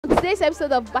today's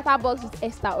episode of BattaBox with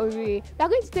Esther Ore, we are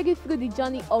going to take you through the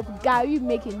journey of Garri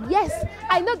making. Yes,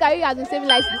 I know Garri has been saving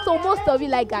lives, so most of you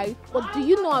like Garri, but do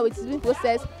you know how it is being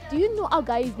processed? Do you know how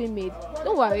Garri is being made?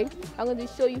 Don't worry, I'm going to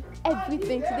show you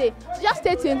everything today. So just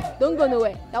stay tuned, don't go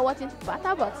nowhere. You're watching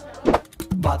BattaBox.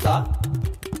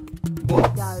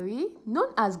 Garri,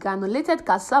 known as granulated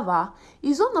cassava,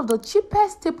 is one of the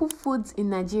cheapest staple foods in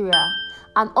Nigeria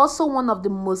and also one of the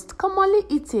most commonly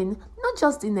eaten, not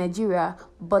just in Nigeria,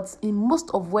 but in most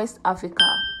of West Africa.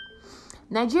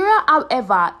 Nigeria,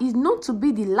 however, is known to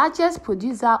be the largest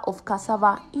producer of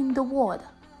cassava in the world.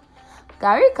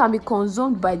 Garri can be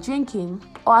consumed by drinking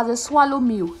or as a swallow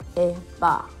meal,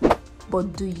 bar.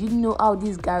 But do you know how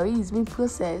this Garri is being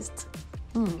processed?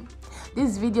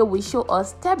 This video will show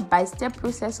us step-by-step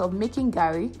process of making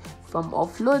Garri, from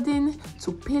offloading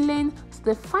to peeling to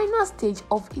the final stage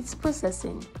of its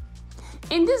processing.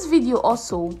 In this video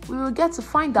also, we will get to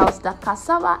find out that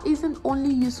cassava isn't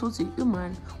only useful to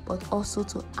humans but also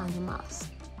to animals.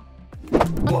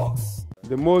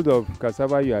 The mold of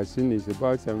cassava you are seeing is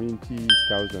about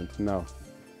 70,000 now.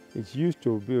 It's used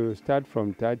to start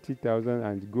from 30,000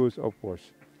 and goes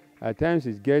upwards. At times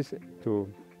it gets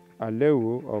to a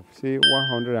level of say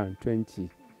 120,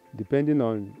 depending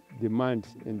on demand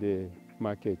in the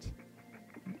market.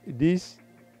 This,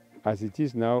 as it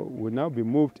is now, will now be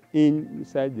moved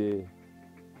inside the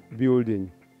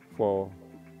building for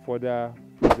further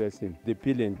processing. The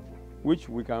peeling, which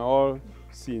we can all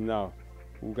see now.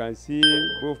 We can see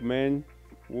both men,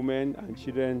 women, and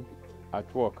children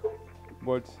at work.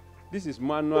 But this is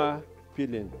manual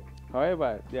peeling.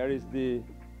 However, there is the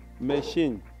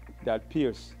machine that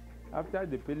peels. After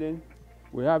the peeling,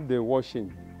 we have the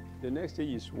washing. The next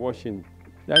stage is washing.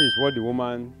 That is what the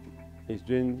woman is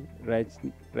doing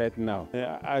right now.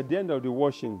 At the end of the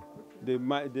washing, they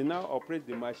now operate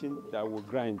the machine that will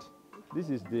grind. This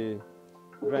is the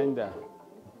grinder.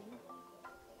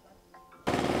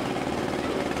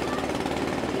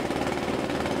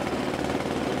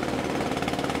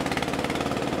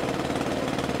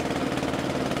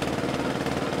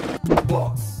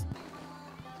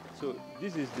 So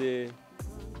this is the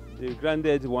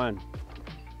grinded one.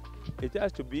 It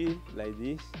has to be like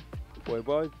this for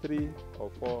about 3 or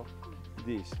 4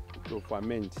 days to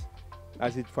ferment.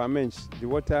 As it ferments, the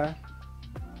water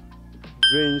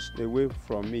drains away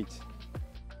from it.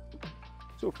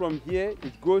 So from here,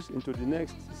 it goes into the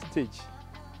next stage.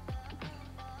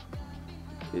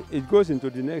 It goes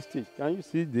into the next stage. Can you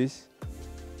see this?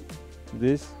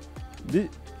 This.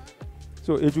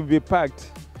 So it will be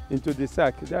packed into the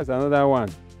sack. That's another one.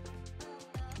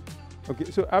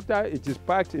 Okay, so after it is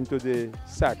packed into the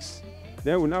sacks,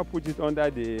 then we now put it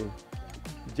under the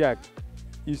jack.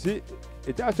 You see,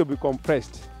 it has to be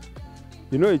compressed.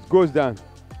 You know, it goes down.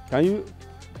 Do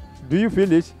you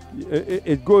feel it?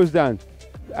 It goes down.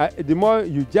 The more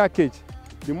you jack it,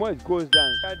 the more it goes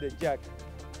down. Start the jack.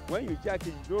 When you jack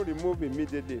it, you don't remove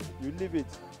immediately. You leave it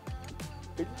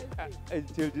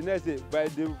until the next day. By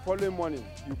the following morning,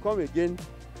 you come again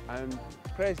and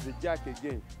press the jack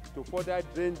again to further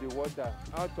drain the water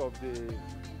out of the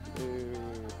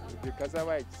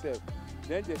cassava itself.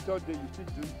 Then the third day you still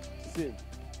do the same.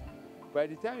 By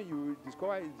the time you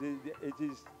discover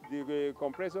the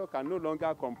compressor can no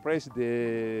longer compress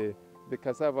the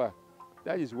cassava,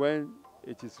 that is when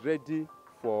it is ready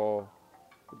for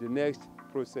the next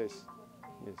process.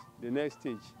 Yes, the next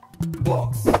stage.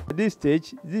 This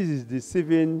stage, this is the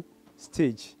sieving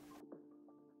stage.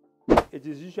 It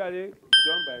is usually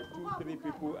done by 2-3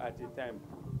 people at a time,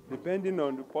 depending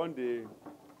upon the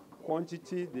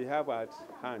quantity they have at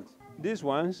hand. These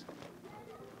ones,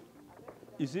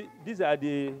 you see, these are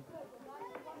the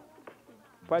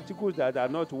particles that are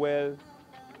not well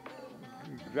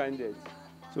grinded.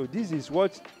 So this is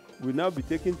what will now be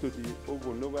taken to the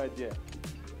oven over there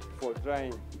for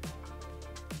drying.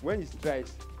 When it's dried,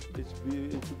 it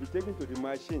will be taken to the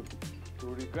machine to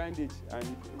regrind it,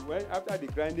 and after the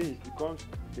grinding, it becomes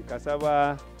the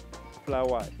cassava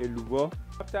flour, elubo.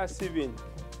 After sieving,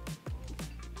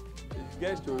 it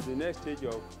gets to the next stage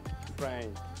of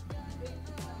frying.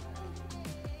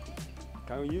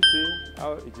 Can you see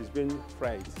how it is being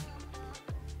fried?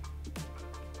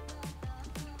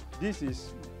 This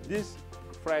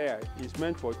fryer is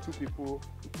meant for 2 people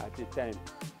at a time.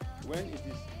 When it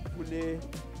is fully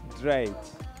dried,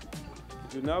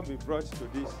 it will now be brought to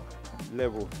this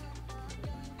level.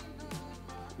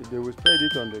 They will spread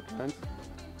it on the ground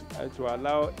to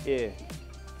allow air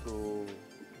to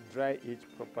dry it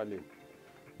properly.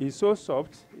 It's so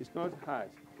soft, it's not hard.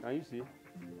 Can you see?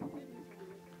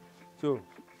 So,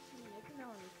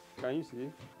 can you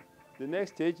see? The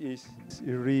next stage is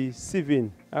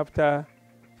sieving after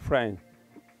frying.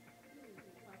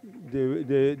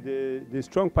 The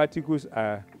strong particles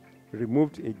are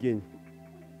removed again.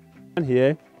 And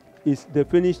here is the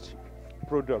finished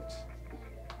product.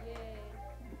 Yeah.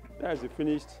 That's the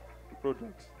finished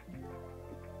product.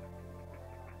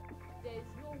 There is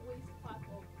no waste part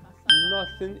of cassava.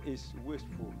 Nothing is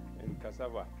wasteful in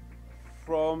cassava.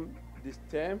 From the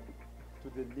stem to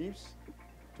the leaves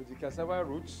to the cassava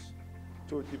roots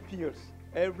to the peels,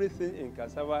 everything in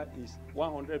cassava is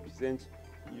 100% useful.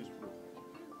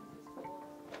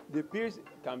 The peels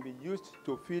can be used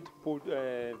to feed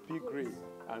piggery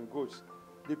and goats.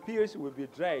 The peels will be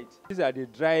dried. These are the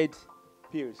dried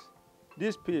peels.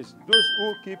 These peels, those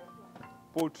who keep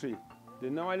poultry, they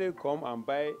normally come and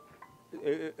buy,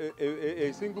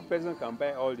 a single person can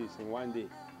buy all this in one day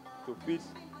to feed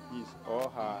his or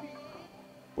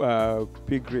her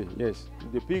piggery. Yes,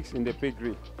 the pigs in the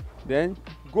piggery. Then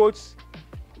goats,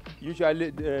 usually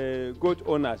goat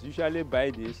owners usually buy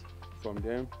this from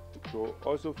them to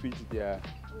also feed their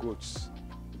goats.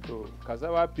 So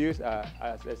cassava peels are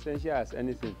as essential as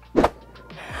anything.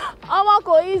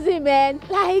 Go easy, man.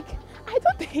 Like, I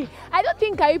don't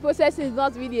think garri processing is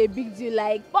not really a big deal.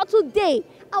 Like, but today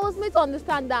I was made to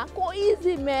understand that go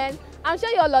easy, man. I'm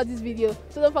sure you all love this video,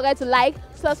 so don't forget to like,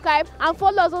 subscribe, and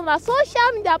follow us on our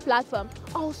social media platform.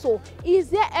 Also,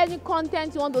 is there any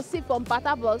content you want to see from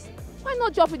BattaBox? Why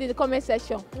not drop it in the comment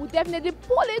section? We'll definitely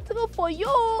pull it through for you.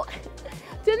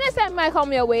 Till next time I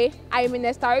come your way, I am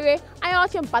Ines and you're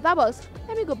watching BattaBox.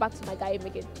 Let me go back to my garri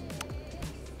making.